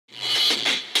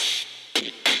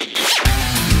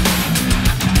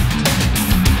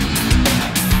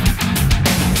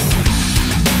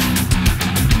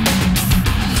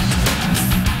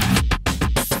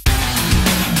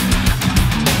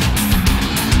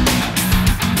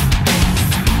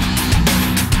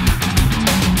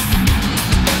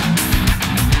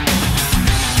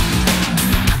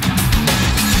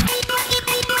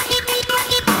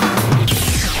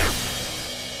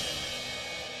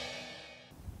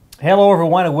Hello,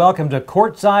 everyone, and welcome to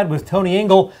Courtside with Tony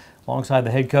Ingle, alongside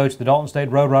the head coach of the Dalton State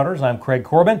Roadrunners. I'm Craig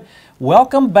Corbin.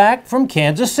 Welcome back from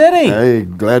Kansas City. Hey,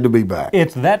 glad to be back.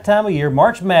 It's that time of year,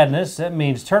 March Madness. That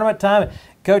means tournament time.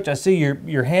 Coach, I see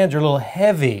your hands are a little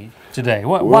heavy today.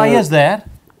 Why is that?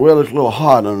 Well, it's a little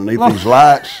hot underneath these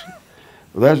lights.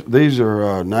 These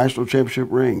are national championship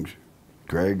rings,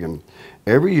 Craig, and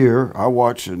every year I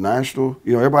watch the national.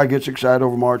 You know, everybody gets excited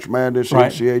over March Madness,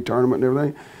 right. NCAA tournament, and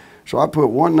everything. So I put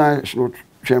one national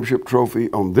championship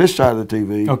trophy on this side of the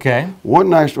TV. Okay. One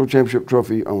national championship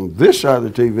trophy on this side of the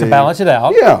TV. To balance it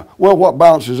out. Yeah. Well, what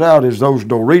balances out is those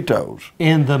Doritos.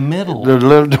 In the middle. The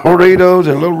little Doritos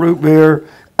and a little root beer,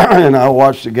 and I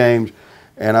watch the games,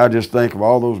 and I just think of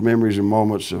all those memories and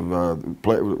moments of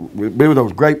being with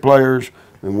those great players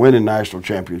and winning national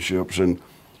championships. And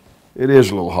it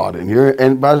is a little hot in here.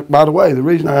 And by the way, the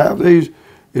reason I have these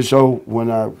is so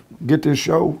when I get this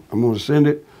show, I'm going to send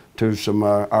it to some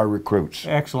our recruits.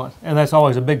 Excellent. And that's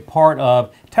always a big part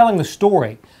of telling the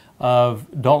story of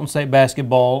Dalton State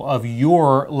basketball, of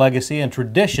your legacy and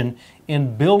tradition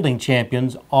in building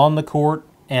champions on the court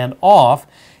and off.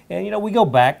 And, you know, we go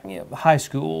back, high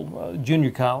school,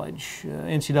 junior college,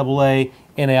 NCAA,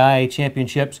 NAIA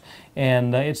championships,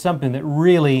 and it's something that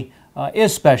really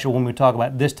is special when we talk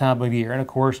about this time of year. And, of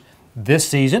course, this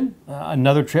season,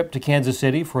 another trip to Kansas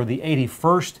City for the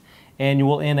 81st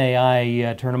annual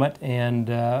NAIA tournament, and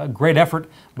a great effort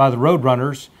by the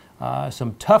Roadrunners.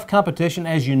 Some tough competition,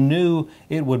 as you knew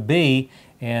it would be,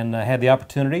 and had the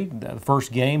opportunity, the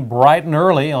first game bright and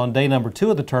early on day number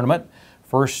 2 of the tournament,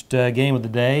 first game of the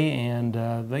day, and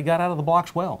they got out of the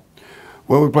blocks well.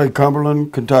 Well, we played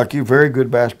Cumberland, Kentucky, very good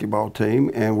basketball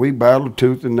team, and we battled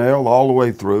tooth and nail all the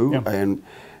way through. Yep.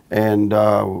 And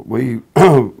we,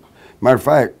 matter of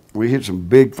fact, we hit some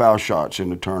big foul shots in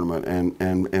the tournament,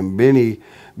 and Benny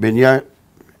Benyat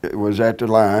was at the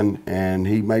line, and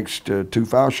he makes 2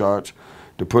 foul shots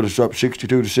to put us up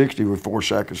 62-60 with 4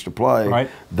 seconds to play. Right.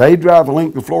 They drive the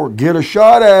length of the floor, get a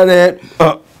shot at it,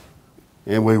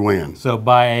 and we win. So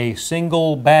by a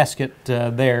single basket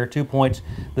there, 2 points,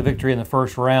 the victory in the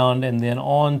first round, and then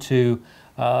on to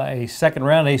a second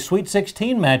round, a Sweet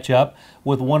 16 matchup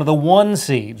with one of the 1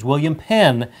 seeds, William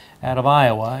Penn out of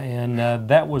Iowa, and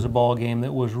that was a ball game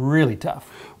that was really tough.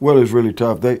 Well, it was really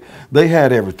tough. They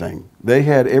had everything. They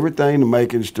had everything to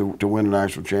make us to win a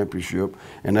national championship,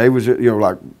 and they was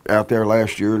like out there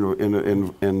last year in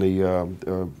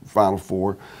the Final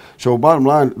Four. So bottom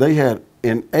line, they had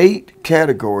in 8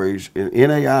 categories in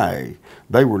NAIA,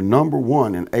 they were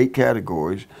 #1 in 8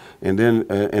 categories, and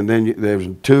then there was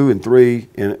 2 and 3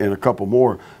 and a couple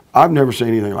more. I've never seen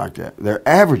anything like that. They're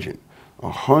averaging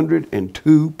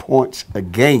 102 points a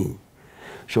game.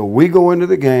 So we go into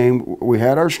the game, we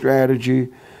had our strategy,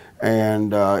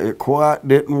 and it quite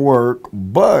didn't work,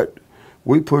 but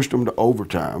we pushed them to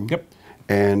overtime. Yep.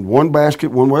 And one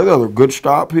basket, one way or the other, good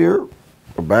stop here,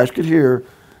 a basket here,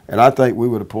 and I think we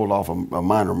would have pulled off a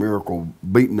minor miracle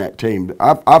beating that team.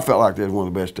 I felt like they was one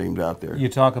of the best teams out there. You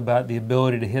talk about the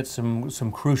ability to hit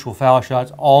some crucial foul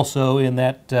shots. Also in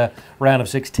that round of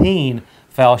 16,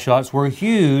 foul shots were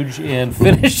huge in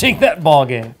finishing that ball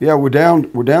game. Yeah, we're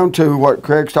down to what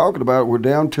Craig's talking about. We're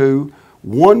down to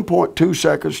 1.2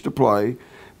 seconds to play.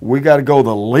 We got to go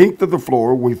the length of the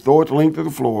floor. We throw it the length of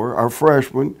the floor. Our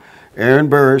freshman, Aaron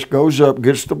Barris, goes up,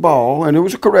 gets the ball, and it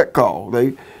was a correct call.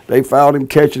 They fouled him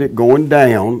catching it going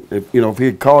down. If he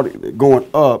had caught it going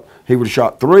up, he would have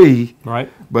shot 3. Right.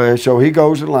 But so he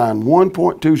goes to the line,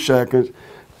 1.2 seconds,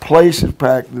 place is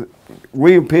packed.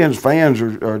 William Penn's fans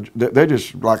they're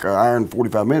just like an iron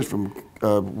 45 minutes from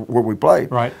where we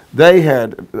played. Right. They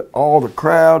had all the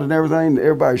crowd and everything,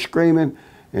 everybody screaming,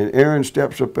 and Aaron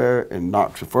steps up there and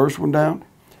knocks the first one down,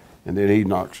 and then he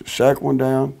knocks the second one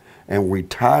down, and we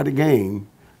tie the game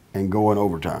and go in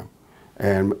overtime.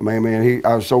 And man,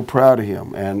 I was so proud of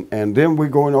him. And then we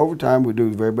go in overtime. We do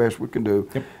the very best we can do,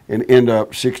 yep. and end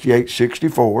up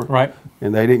 68-64. Right.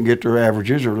 And they didn't get their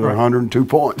averages or their 102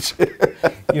 points.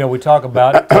 We talk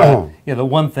about the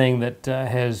one thing that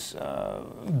has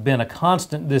been a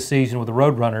constant this season with the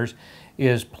Roadrunners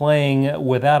is playing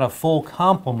without a full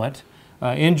complement.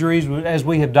 Injuries, as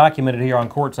we have documented here on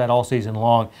Courtside all season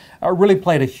long, really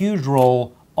played a huge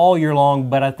role all year long,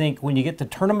 but I think when you get to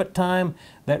tournament time,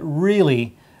 that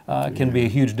really can be a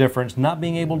huge difference, not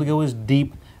being able to go as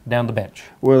deep down the bench.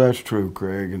 Well, that's true,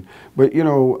 Craig. But you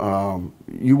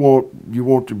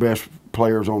want the best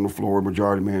players on the floor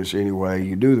majority minutes anyway.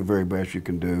 You do the very best you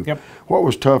can do. Yep. What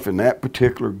was tough in that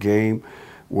particular game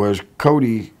was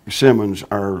Cody Simmons,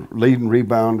 our leading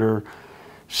rebounder,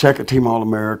 second-team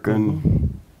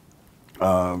All-American.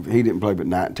 He didn't play but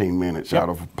 19 minutes out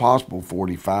of a possible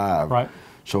 45. Right.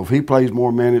 So if he plays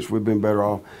more minutes, we've been better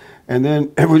off. And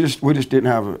then we just didn't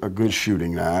have a good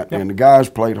shooting night. And the guys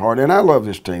played hard. And I love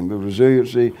this team. The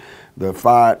resiliency, the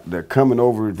fight, the coming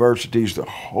over adversities the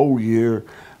whole year.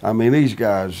 I mean, these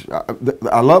guys,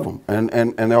 I love them.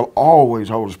 And they'll always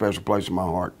hold a special place in my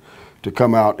heart to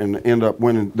come out and end up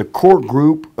winning. The core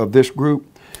group of this group,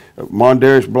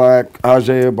 Mondarius Black,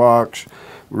 Isaiah Box,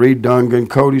 Reed Dungan,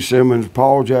 Cody Simmons,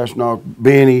 Paul Jasnock,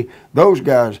 Benny, those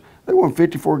guys, they won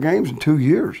 54 games in 2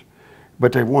 years.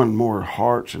 But they've won more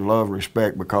hearts and love and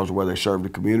respect because of the way they serve the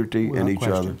community and each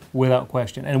other. Without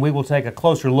question. And we will take a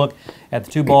closer look at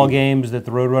the 2 ball games that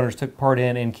the Roadrunners took part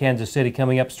in Kansas City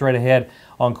coming up straight ahead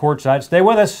on Courtside. Stay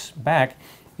with us. Back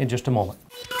in just a moment.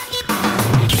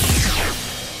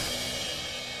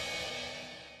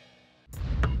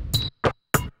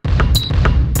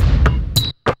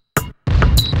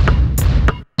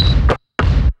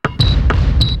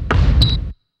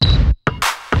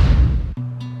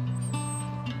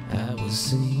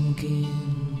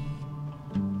 Sinking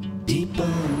deep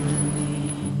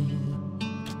underneath.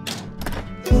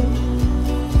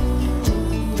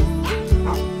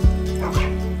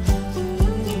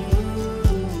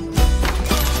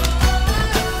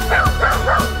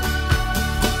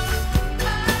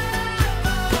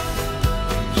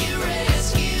 You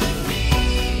rescued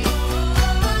me.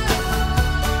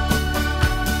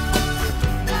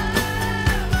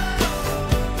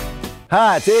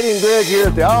 Hi, it's Eddie and Greg here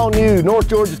at the all-new North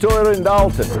Georgia Toyota in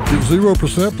Dalton. Get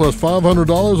 0% plus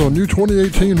 $500 on new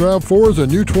 2018 RAV4s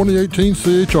and new 2018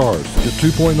 CHRs. Get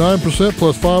 2.9%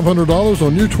 plus $500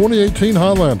 on new 2018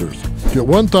 Highlanders. Get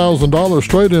 $1,000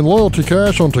 straight-in loyalty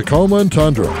cash on Tacoma and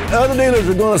Tundra. Other dealers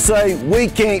are going to say, we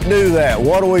can't do that.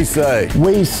 What do we say?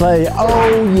 We say,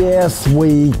 oh yes,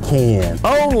 we can.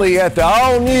 Only at the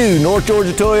all-new North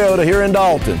Georgia Toyota here in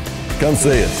Dalton. Come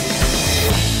see us.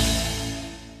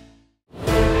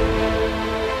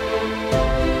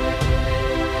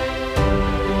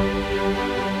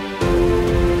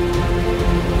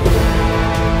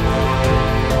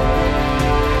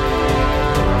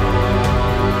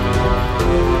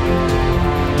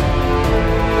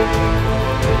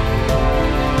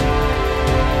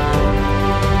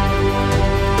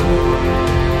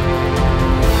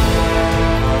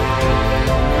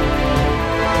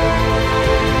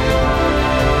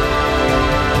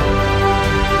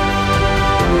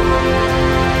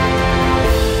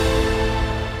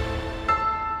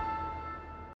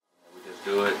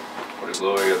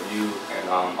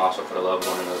 Also for the love of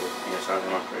one another. In your son's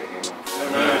name I pray.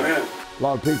 Amen. Amen. A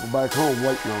lot of people back home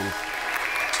waiting on us.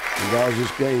 And guys,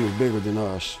 this game is bigger than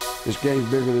us. This game's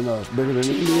bigger than us, bigger than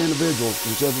any individual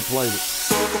that's ever played it.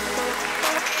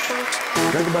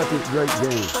 Think about this great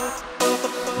game.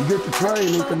 You get to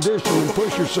train and condition and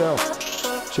push yourself,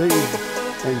 see,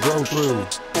 and grow through.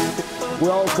 We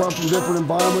all come from different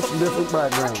environments and different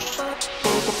backgrounds.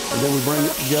 And then we bring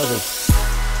it together.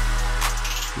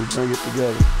 We bring it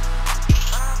together.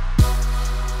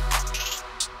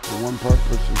 For one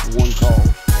purpose and for one cause.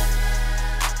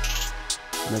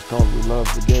 And that's because we love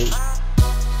the game.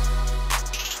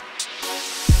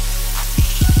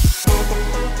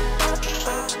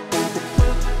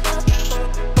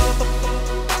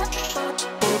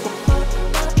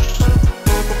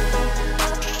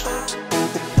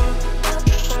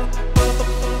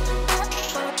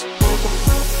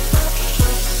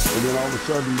 And then all of a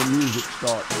sudden the music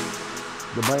starts.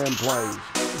 The band plays.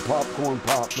 The popcorn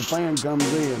pops. The fan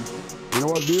comes in. You know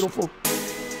what's beautiful?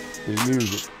 Is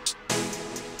music.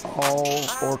 All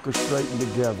orchestrating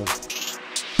together.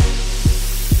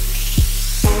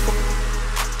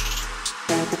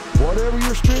 Whatever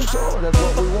your strengths are, that's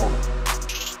what we want.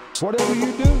 Whatever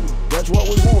you do, that's what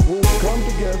we want. We'll come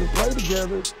together, play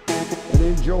together, and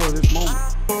enjoy this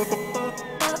moment.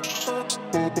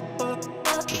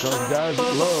 Because guys,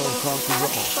 love conquers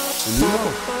all.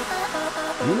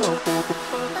 And you know,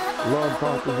 love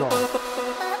conquers all.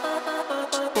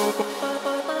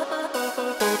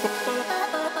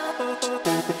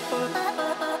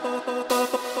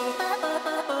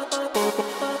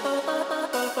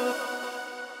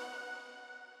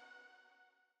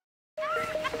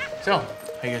 So, how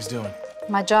you guys doing?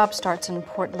 My job starts in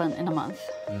Portland in a month.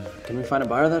 Can we find a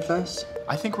buyer that fast?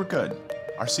 I think we're good.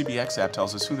 Our CBX app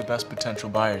tells us who the best potential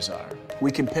buyers are.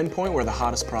 We can pinpoint where the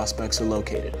hottest prospects are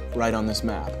located, right on this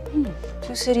map.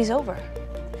 2 cities over.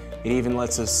 It even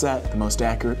lets us set the most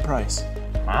accurate price.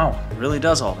 Wow, it really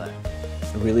does all that.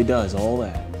 It really does all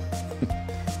that.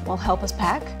 Well, help us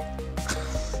pack?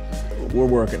 We're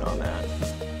working on that.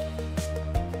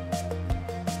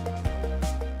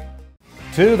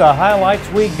 To the highlights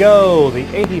we go. The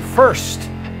 81st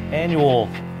annual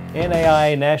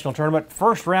NAIA National Tournament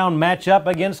first round matchup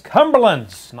against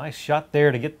Cumberland's. Nice shot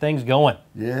there to get things going.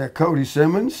 Yeah, Cody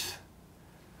Simmons.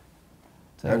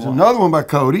 There's another one by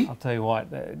Cody. I'll tell you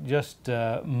what, just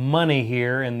money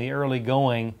here in the early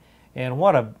going, and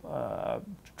what a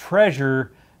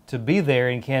treasure to be there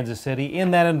in Kansas City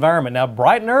in that environment. Now,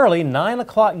 bright and early, 9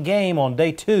 o'clock game on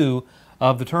day 2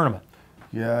 of the tournament.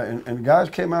 Yeah, and the guys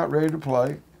came out ready to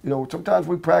play. You know, sometimes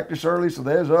we practice early, so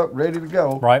they're up, ready to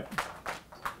go. Right.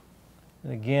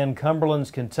 And again,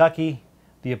 Cumberland's Kentucky,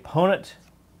 the opponent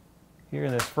here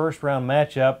in this first round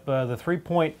matchup. The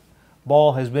three-point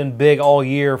ball has been big all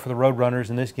year for the Roadrunners,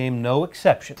 in this game, no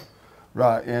exception.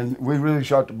 Right, and we really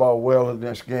shot the ball well in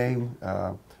this game,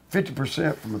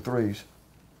 50% from the threes.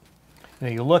 Now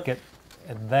you look at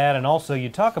that, and also you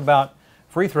talk about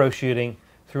free throw shooting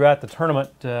throughout the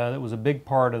tournament. That was a big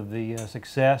part of the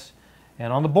success,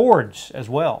 and on the boards as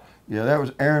well. Yeah, that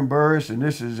was Aaron Burris, and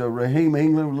this is Raheem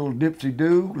England, a little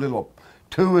dipsy-do, little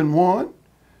 2-and-1.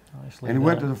 Nicely and he done.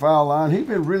 went to the foul line. He's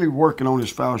been really working on his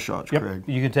foul shots, Yep, Craig.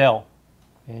 you can tell.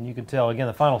 And you can tell, again,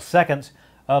 the final seconds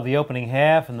of the opening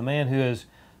half, and the man who has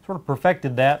sort of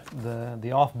perfected that,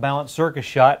 the off-balance circus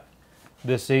shot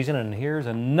this season. And here's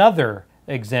another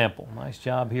example. Nice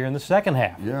job here in the second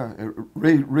half. Yeah,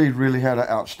 Reed really had an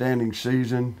outstanding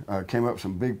season. Came up with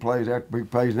some big plays after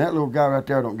big plays. And that little guy right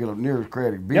there don't get near his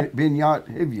credit. Yep. Binyat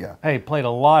Hivya. Hey, played a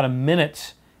lot of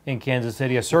minutes in Kansas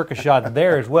City, a circus shot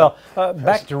there as well.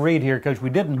 Back to Reed here, Coach. We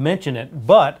didn't mention it,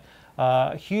 but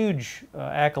huge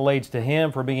accolades to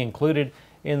him for being included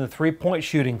in the three-point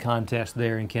shooting contest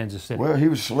there in Kansas City. Well, he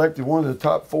was selected one of the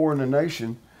top 4 in the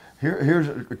nation. Here's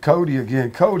Cody again.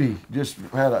 Cody just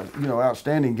had a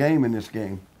outstanding game in this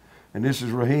game, and this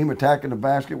is Raheem attacking the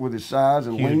basket with his size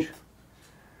and length.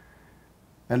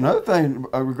 Another thing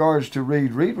in regards to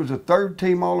Reed, Reed was a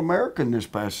third-team All-American this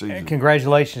past season. And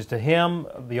congratulations to him,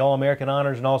 the All-American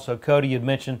honors, and also Cody, you'd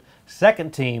mentioned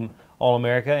second-team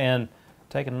All-America, and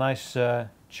taking a nice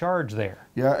charge there.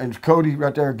 Yeah, and Cody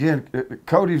right there again.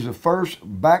 Cody's the first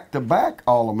back-to-back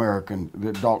All-American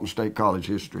in Dalton State College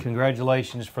history.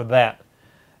 Congratulations for that.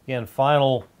 Again,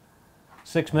 final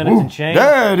 6 minutes and change.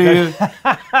 There it is.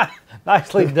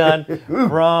 Nicely done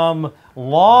from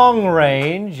long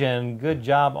range, and good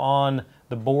job on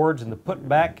the boards and the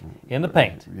putback in the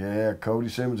paint. Yeah, Cody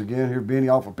Simmons again here, Benny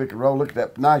off a pick and roll. Look at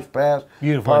that nice pass.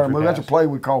 Beautiful Power entry move. pass. That's a play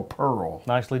we call Pearl.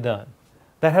 Nicely done.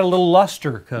 That had a little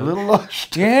luster, Coach. A little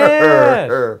luster. Yes.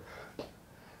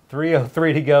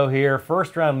 3:03 to go here.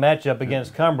 First round matchup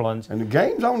against Cumberland's. And the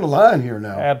game's on the line here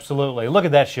now. Absolutely. Look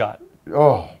at that shot.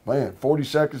 Oh, man. 40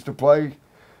 seconds to play.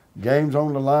 Game's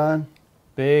on the line.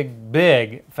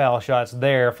 Big foul shots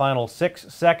there. Final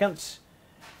 6 seconds.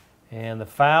 And the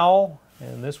foul.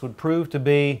 And this would prove to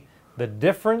be the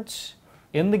difference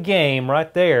in the game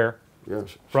right there.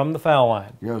 Yes. From the foul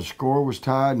line. Yeah, the score was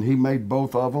tied, and he made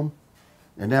both of them.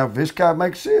 And now if this guy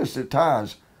makes this, it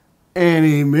ties. And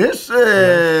he misses.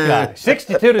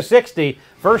 62-60,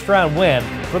 first round win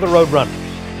for the Roadrunners.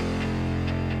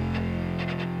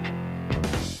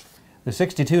 The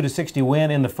 62-60 win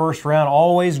in the first round,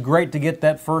 always great to get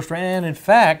that first round. And in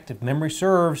fact, if memory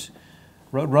serves,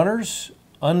 Roadrunners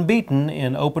unbeaten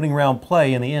in opening round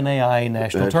play in the NAIA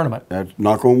National Tournament. That's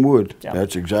knock on wood. Yep.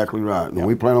 That's exactly right. And Yep.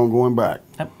 we plan on going back.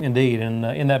 Yep, indeed. And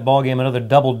in that ball game, another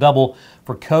double-double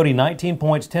for Cody. 19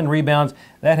 points, 10 rebounds.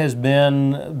 That has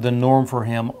been the norm for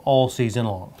him all season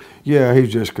long. Yeah,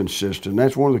 he's just consistent.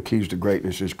 That's one of the keys to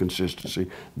greatness is consistency.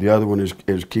 The other one is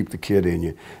keep the kid in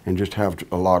you and just have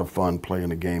a lot of fun playing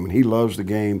the game. And he loves the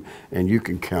game, and you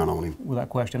can count on him. Without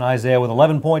question. Isaiah with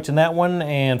 11 points in that one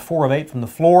and 4 of 8 from the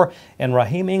floor. And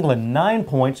Raheem England, 9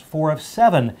 points, 4 of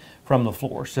 7 from the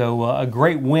floor. So a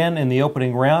great win in the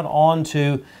opening round. On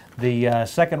to the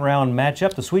second round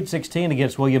matchup, the Sweet 16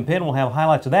 against William Penn. We'll have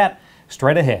highlights of that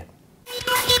straight ahead.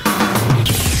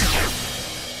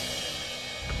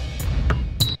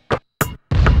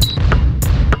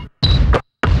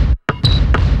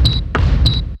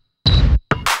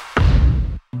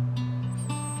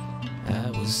 I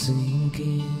was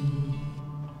sinking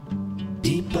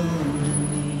deep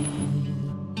underneath.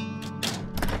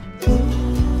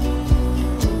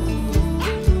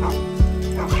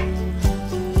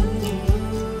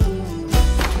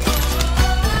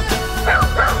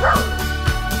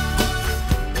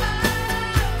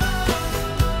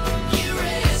 You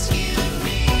rescued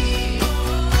me.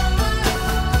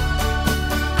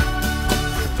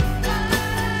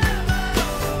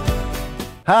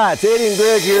 Hi, it's Eddie and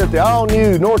Greg here at the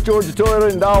all-new North Georgia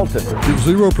Toyota in Dalton. Get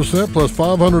 0% plus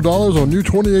 $500 on new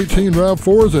 2018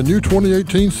 RAV4s and new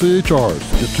 2018 CHRs.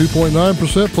 Get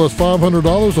 2.9% plus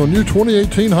 $500 on new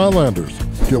 2018 Highlanders.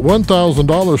 Get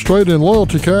 $1,000 straight in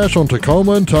loyalty cash on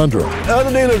Tacoma and Tundra.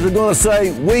 Other dealers are going to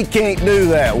say, we can't do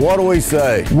that. What do we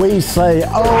say? We say,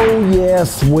 oh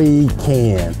yes, we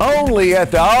can. Only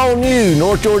at the all-new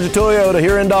North Georgia Toyota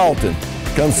here in Dalton.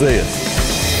 Come see us.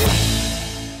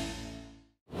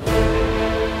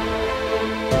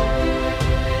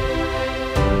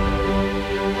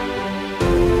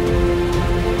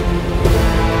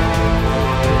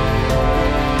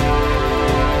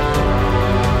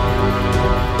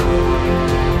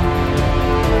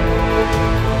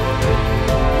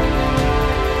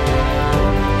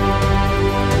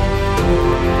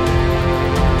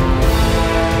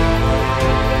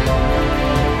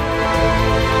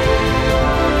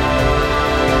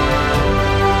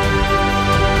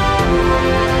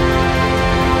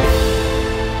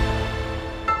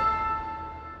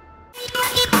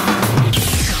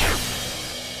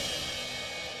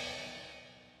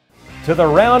 To the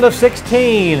round of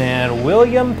 16, and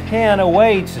William Penn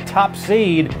awaits a top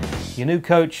seed. You knew,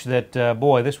 Coach, that,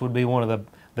 boy, this would be one of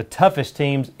the toughest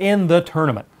teams in the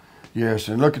tournament. Yes,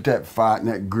 and look at that fight and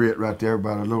that grit right there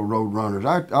by the little Roadrunners.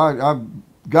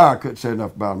 God, I couldn't say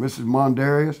enough about them. This is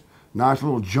Mondarius, nice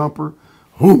little jumper.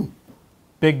 Boom.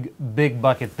 Big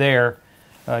bucket there.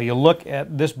 You look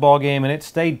at this ball game, and it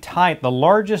stayed tight. The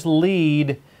largest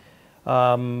lead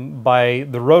by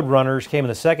the Roadrunners came in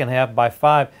the second half by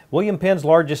 5. William Penn's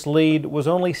largest lead was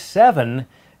only 7,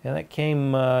 and that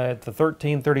came at the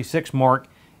 13:36 mark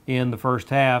in the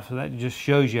first half. So that just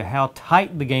shows you how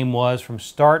tight the game was from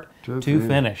start to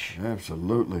finish.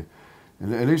 Absolutely.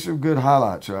 And these are good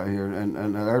highlights right here. And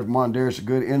there's Mondarius, a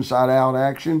good inside-out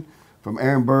action from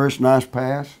Aaron Burris, nice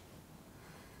pass.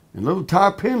 And a little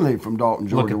Ty Penley from Dalton,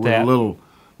 Georgia, with a little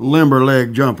limber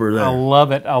leg jumper there. I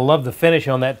love it. I love the finish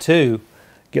on that too,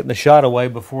 getting the shot away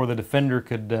before the defender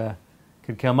could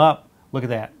come up. Look at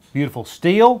that, beautiful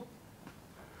steal.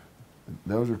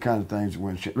 Those are kind of things that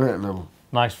win shit. Look at that little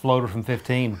nice floater from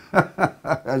 15.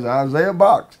 That's Isaiah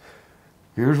Box.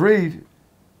 Here's Reed.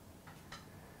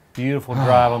 Beautiful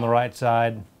drive on the right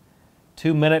side.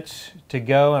 2 minutes to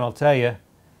go, and I'll tell you,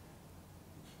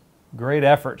 great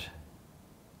effort.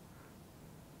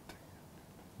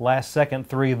 Last second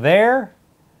 3 there,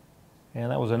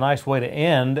 and that was a nice way to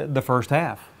end the first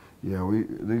half. Yeah,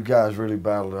 these guys really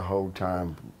battled the whole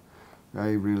time.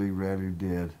 They really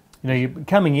did. You know, you're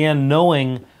coming in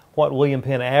knowing what William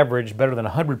Penn averaged, better than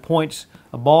 100 points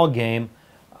a ball game.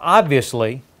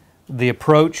 Obviously, the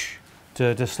approach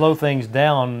to slow things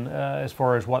down as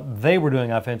far as what they were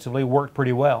doing offensively worked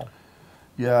pretty well.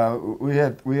 Yeah, we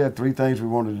had 3 things we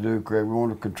wanted to do, Craig. We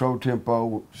wanted to control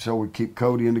tempo so we keep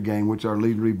Cody in the game, which is our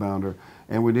lead rebounder,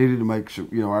 and we needed to make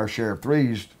our share of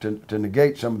threes to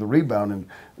negate some of the rebounding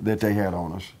that they had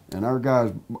on us. And our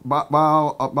guys, by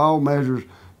all measures,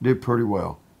 did pretty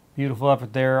well. Beautiful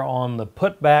effort there on the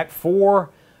putback.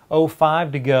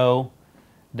 4:05 to go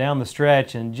down the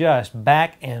stretch, and just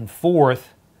back and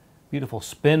forth. Beautiful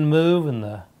spin move and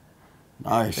the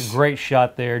nice. A great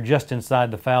shot there just inside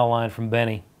the foul line from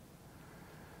Benny.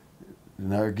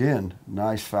 And there again,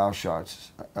 nice foul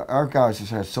shots. Our guys just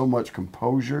had so much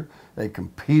composure. They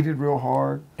competed real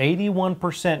hard.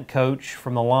 81%, Coach,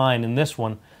 from the line in this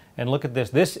one. And look at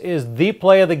this. This is the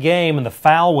play of the game, and the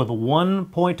foul with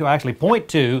 1.2, actually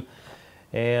 0.2,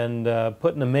 and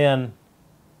putting them in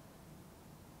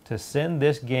to send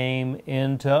this game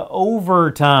into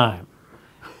overtime.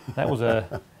 That was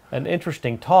an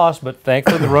interesting toss, but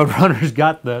thankfully the Roadrunners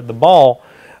got the ball.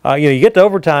 You get to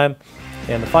overtime,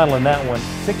 and the final in that one,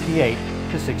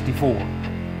 68-64.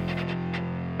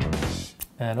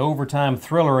 An overtime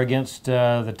thriller against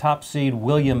the top seed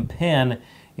William Penn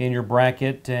in your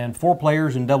bracket, and 4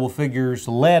 players in double figures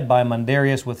led by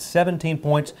Mondarius with 17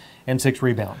 points and 6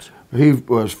 rebounds. He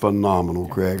was phenomenal,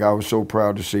 Craig. I was so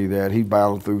proud to see that. He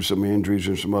battled through some injuries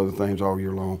and some other things all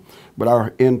year long. But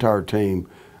our entire team,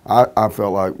 I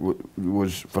felt like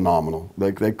was phenomenal.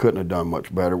 They couldn't have done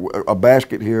much better. A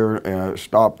basket here and a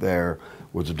stop there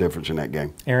was the difference in that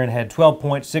game. Aaron had 12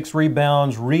 points, 6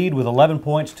 rebounds. Reed with 11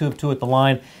 points, 2 of 2 at the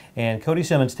line. And Cody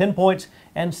Simmons, 10 points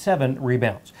and 7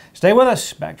 rebounds. Stay with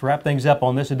us. Back to wrap things up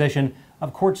on this edition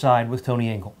of Courtside with Tony.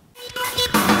 Tony. Ingle.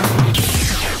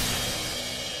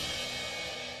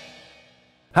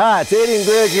 Hi, it's Eddie and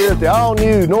Greg here at the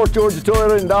all-new North Georgia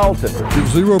Toyota in Dalton. Get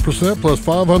 0% plus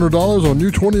 $500 on new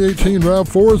 2018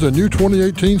 RAV4s and new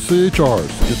 2018 CHRs.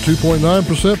 Get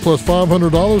 2.9% plus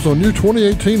 $500 on new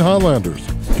 2018 Highlanders.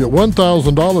 Get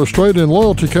 $1,000 straight-in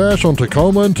loyalty cash on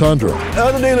Tacoma and Tundra.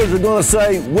 Other dealers are going to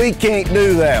say, we can't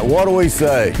do that. What do we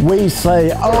say? We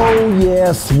say, oh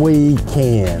yes, we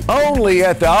can. Only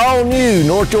at the all-new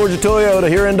North Georgia Toyota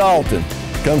here in Dalton.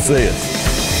 Come see us.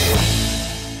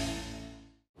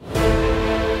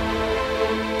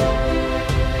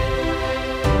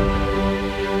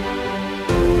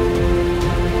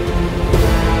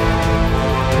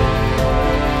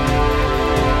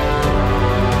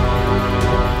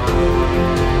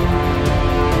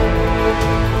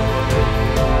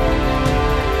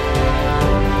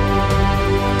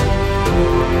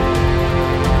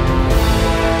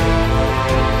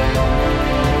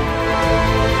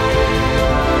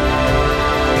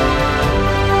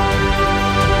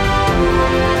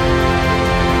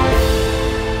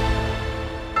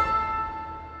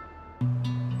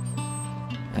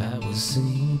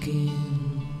 Sinking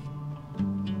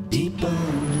deep underneath.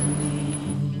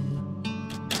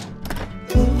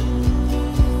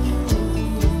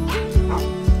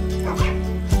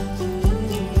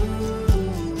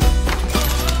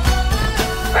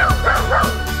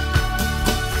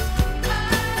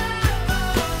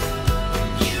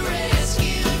 You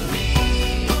rescued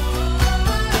me.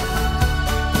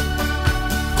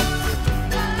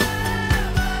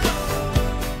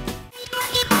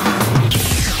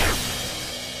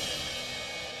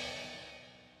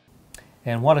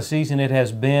 And what a season it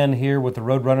has been here with the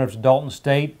Roadrunners of Dalton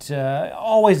State.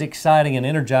 Always exciting and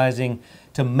energizing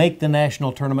to make the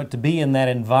national tournament, to be in that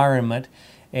environment.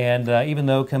 And even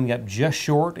though coming up just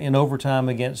short in overtime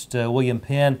against William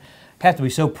Penn, have to be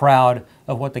so proud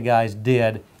of what the guys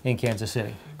did in Kansas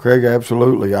City. Craig,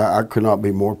 absolutely. I could not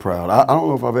be more proud. I don't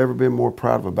know if I've ever been more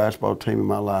proud of a basketball team in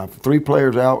my life. 3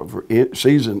 players out for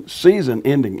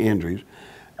season-ending injuries,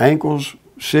 ankles,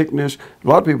 sickness. A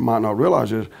lot of people might not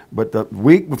realize this, but the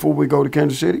week before we go to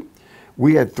Kansas City,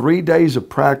 we had 3 days of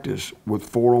practice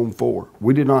with 4-on-4.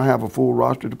 We did not have a full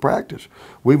roster to practice.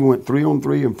 We went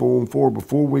 3-on-3 and 4-on-4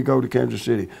 before we go to Kansas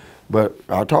City. But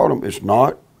I told them, it's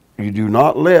not, you do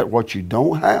not let what you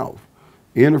don't have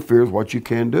interfere with what you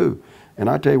can do. And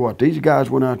I tell you what, these guys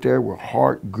went out there with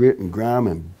heart, grit, and grime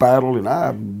and battled, and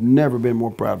I've never been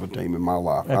more proud of a team in my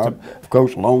life. I've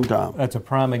coached a long time. That's a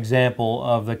prime example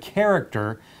of the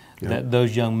character that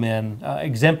those young men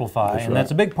exemplify, and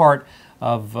that's a big part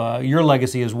of your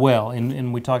legacy as well.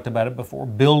 And we talked about it before,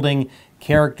 building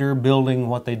character, building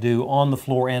what they do on the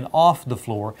floor and off the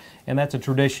floor. And that's a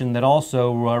tradition that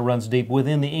also runs deep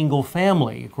within the Ingle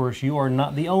family. Of course, you are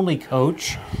not the only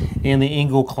coach in the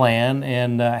Ingle clan,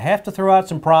 and have to throw out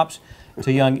some props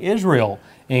to young Israel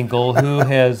Ingle, who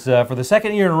has, for the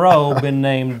 2nd year in a row, been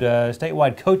named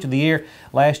statewide Coach of the Year.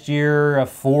 Last year,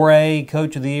 4A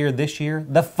Coach of the Year. This year,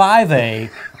 the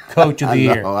 5A Coach of the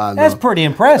Year. I know. That's pretty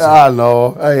impressive. I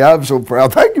know. Hey, I'm so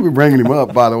proud. Thank you for bringing him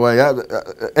up, by the way.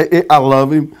 I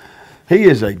love him. He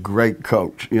is a great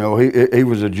coach. You know, he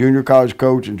was a junior college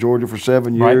coach in Georgia for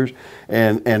 7 years,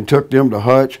 and took them to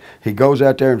Hutch. He goes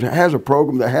out there and has a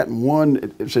program that hadn't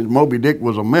won since Moby Dick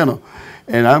was a minnow.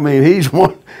 And I mean, he's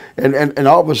won, and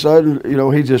all of a sudden, you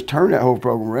know, he just turned that whole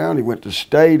program around. He went to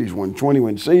state. He's won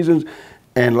 21 seasons.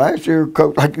 And last year,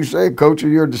 coach, like you said, Coach of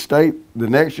the Year at the state. The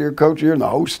next year, Coach of the Year in the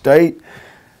whole state.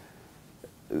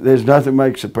 There's nothing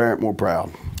makes a parent more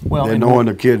proud than knowing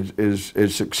the kid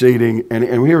is succeeding. And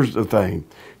here's the thing,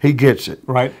 he gets it.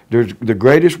 Right. There's the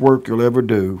greatest work you'll ever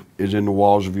do is in the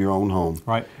walls of your own home.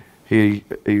 Right. He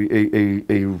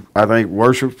I think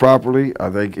worships properly. I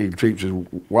think he treats his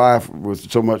wife with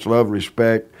so much love and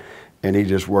respect, and he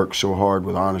just works so hard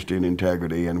with honesty and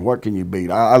integrity. And what can you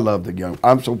beat? I love the young.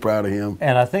 I'm so proud of him.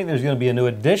 And I think there's going to be a new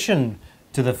addition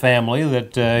to the family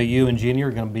that you and Jeannie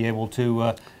are going to be able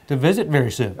to visit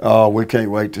very soon. Oh, we can't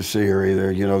wait to see her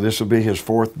either. You know, this will be his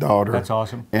 4th daughter. That's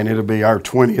awesome. And it'll be our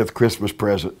 20th Christmas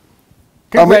present.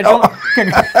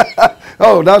 Congratulations.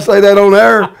 Oh, did I say that on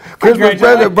air? Christmas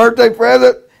present, birthday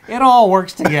present. It all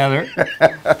works together.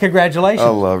 Congratulations. I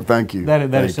love it. Thank you.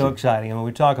 That is so exciting. And when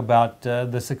we talk about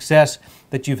the success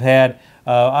that you've had,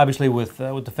 obviously with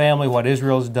the family, what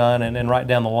Israel's done, and right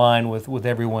down the line with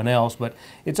everyone else, but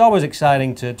it's always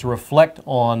exciting to reflect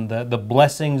on the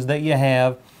blessings that you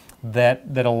have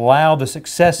that allow the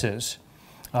successes.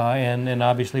 And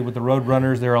obviously with the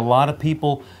Roadrunners, there are a lot of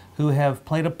people who have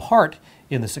played a part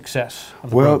in the success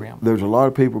of the program. Well, there's a lot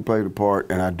of people played a part,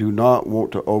 and I do not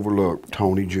want to overlook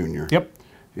Tony Jr. Yep.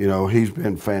 You know, he's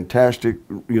been fantastic.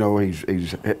 You know, he's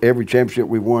every championship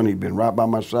we won, he's been right by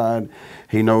my side.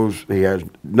 He knows he has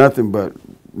nothing but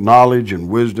knowledge and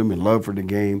wisdom and love for the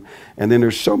game. And then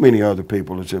there's so many other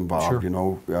people that's involved.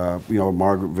 Sure. You know,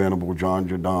 Margaret Venable, John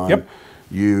Jadon, Yep.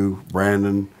 you,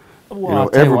 Brandon. Well, you I'll know,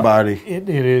 tell you what, everybody. it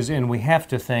is, and we have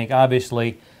to thank,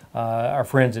 obviously, our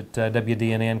friends at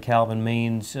WDNN, Calvin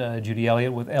Means, Judy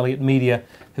Elliott with Elliott Media,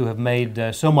 who have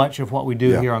made so much of what we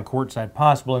do here on Courtside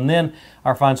possible. And then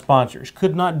our fine sponsors.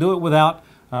 Could not do it without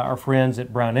our friends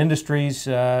at Brown Industries.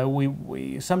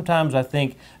 We sometimes, I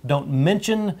think, don't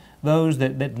mention those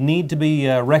that need to be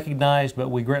recognized, but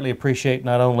we greatly appreciate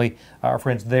not only our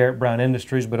friends there at Brown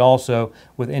Industries, but also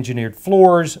with Engineered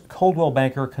Floors, Coldwell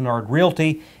Banker, Kennard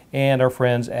Realty, and our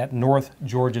friends at North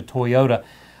Georgia Toyota.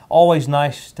 Always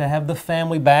nice to have the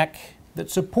family back that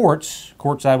supports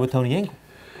Courtside with Tony Ingle.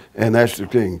 And that's the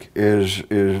thing, is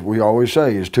we always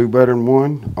say, is two better than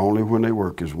one only when they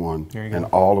work as one. There you go. And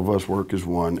all of us work as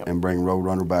one and bring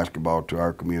Roadrunner basketball to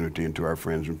our community and to our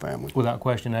friends and family. Without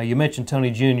question. Now, you mentioned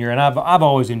Tony Jr., and I've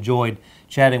always enjoyed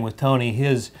chatting with Tony,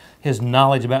 his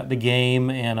knowledge about the game,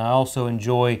 and I also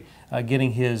enjoy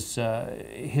getting his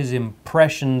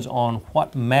impressions on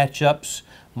what matchups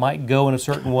might go in a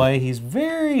certain way. He's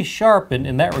very sharp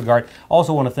in that regard.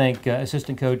 Also want to thank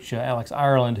assistant coach Alex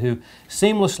Ireland, who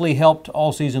seamlessly helped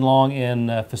all season long in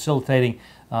facilitating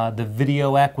the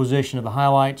video acquisition of the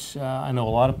highlights. I know a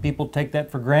lot of people take that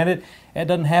for granted. It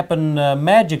doesn't happen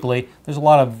magically. There's a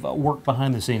lot of work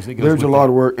behind the scenes that goes There's with a lot it.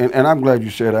 of work, and I'm glad you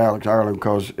said Alex Ireland,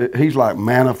 because he's like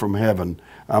manna from heaven.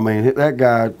 I mean, that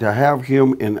guy, to have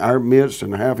him in our midst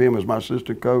and to have him as my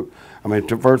assistant coach, I mean,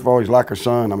 first of all, he's like a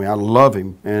son. I mean, I love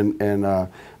him, and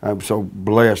I'm so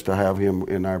blessed to have him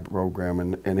in our program,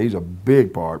 and he's a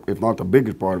big part, if not the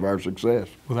biggest part of our success.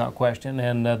 Without question.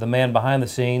 And the man behind the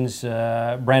scenes,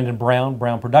 Brandon Brown,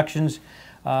 Brown Productions.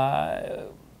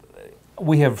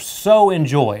 We have so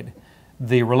enjoyed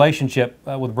the relationship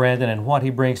with Brandon and what he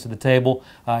brings to the table.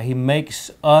 He makes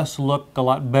us look a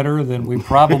lot better than we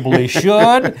probably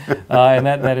should, and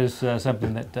that is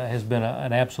something that has been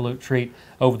an absolute treat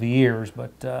over the years.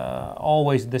 But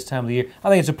always at this time of the year, I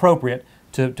think it's appropriate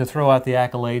to throw out the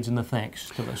accolades and the thanks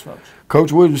to those folks.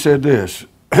 Coach Wooden said this.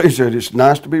 He said, it's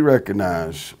nice to be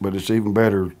recognized, but it's even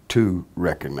better to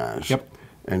recognize. Yep.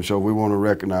 And so we want to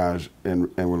recognize, and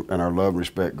our love and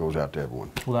respect goes out to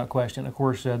everyone. Without question. Of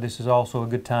course, this is also a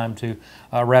good time to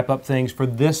wrap up things for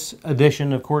this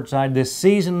edition of Courtside, this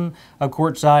season of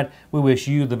Courtside. We wish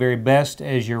you the very best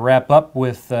as you wrap up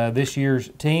with this year's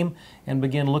team and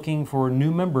begin looking for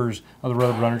new members of the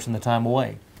Roadrunners in the time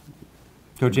away.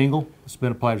 Coach Ingle, it's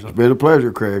been a pleasure. It's been a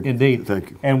pleasure, Craig. Indeed. Thank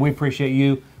you. And we appreciate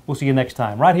you. We'll see you next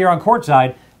time right here on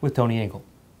Courtside with Tony Ingle.